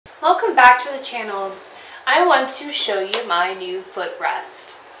Welcome back to the channel. I want to show you my new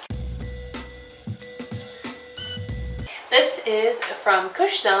footrest. This is from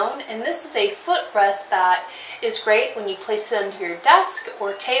CushZone, and this is a footrest that is great when you place it under your desk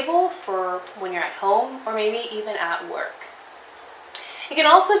or table for when you're at home or maybe even at work. It can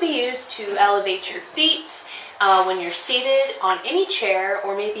also be used to elevate your feet when you're seated on any chair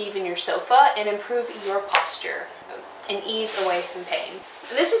or maybe even your sofa and improve your posture and ease away some pain.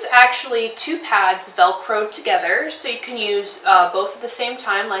 This is actually two pads velcroed together, so you can use both at the same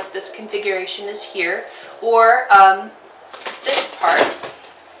time, like this configuration is here, or this part,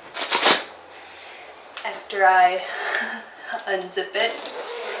 after I unzip it,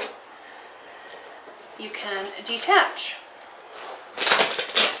 you can detach.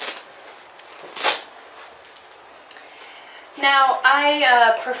 Now,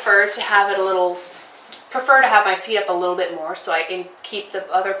 I prefer to have my feet up a little bit more so I can keep the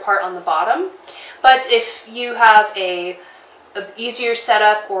other part on the bottom. But if you have a easier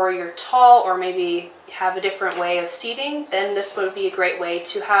setup, or you're tall, or maybe have a different way of seating, then this would be a great way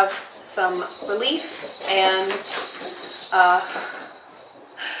to have some relief and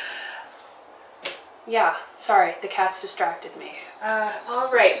yeah, sorry, the distracted me.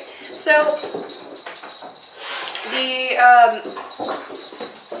 Alright, so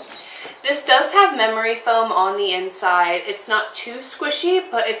this does have memory foam on the inside. It's not too squishy,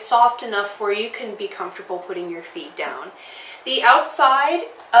 but it's soft enough where you can be comfortable putting your feet down. The outside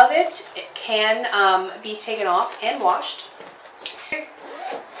of it can be taken off and washed.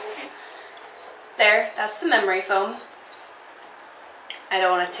 There, that's the memory foam. I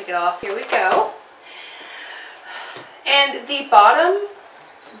don't want to take it off. Here we go. And the bottom,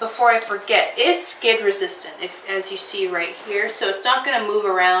 before I forget, is skid resistant, as you see right here. So it's not going to move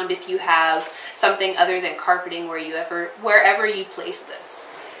around if you have something other than carpeting wherever you place this.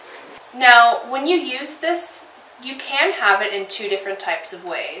 Now, when you use this, you can have it in two different types of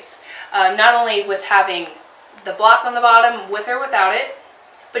ways. Not only with having the block on the bottom with or without it,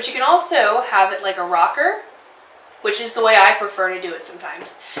 but you can also have it like a rocker, which is the way I prefer to do it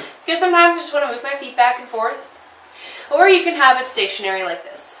sometimes. Because sometimes I just want to move my feet back and forth. Or you can have it stationary like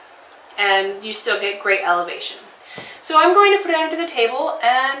this, and you still get great elevation. So I'm going to put it under the table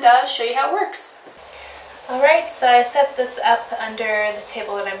and show you how it works. Alright, so I set this up under the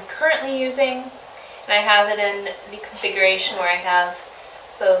table that I'm currently using, and I have it in the configuration where I have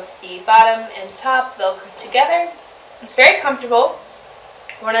both the bottom and top velcroed together. It's very comfortable.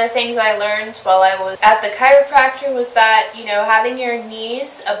 One of the things I learned while I was at the chiropractor was that, having your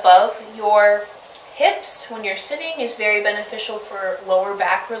knees above your hips when you're sitting is very beneficial for lower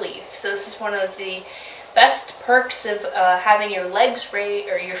back relief. So this is one of the best perks of having your legs raised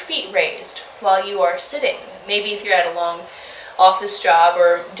or your feet raised while you are sitting. Maybe if you're at a long office job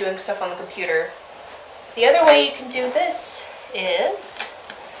or doing stuff on the computer. The other way you can do this is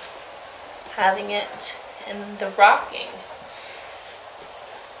having it in the rocking.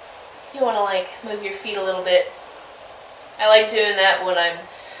 You want to move your feet a little bit. I like doing that when I'm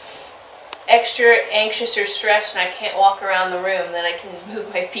extra anxious or stressed and I can't walk around the room. Then I can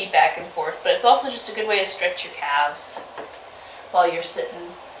move my feet back and forth. But it's also just a good way to stretch your calves while you're sitting.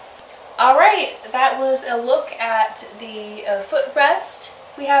 Alright, that was a look at the footrest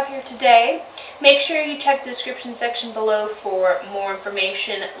we have here today. Make sure you check the description section below for more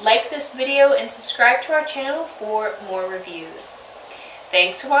information. Like this video and subscribe to our channel for more reviews.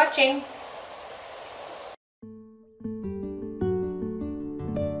 Thanks for watching.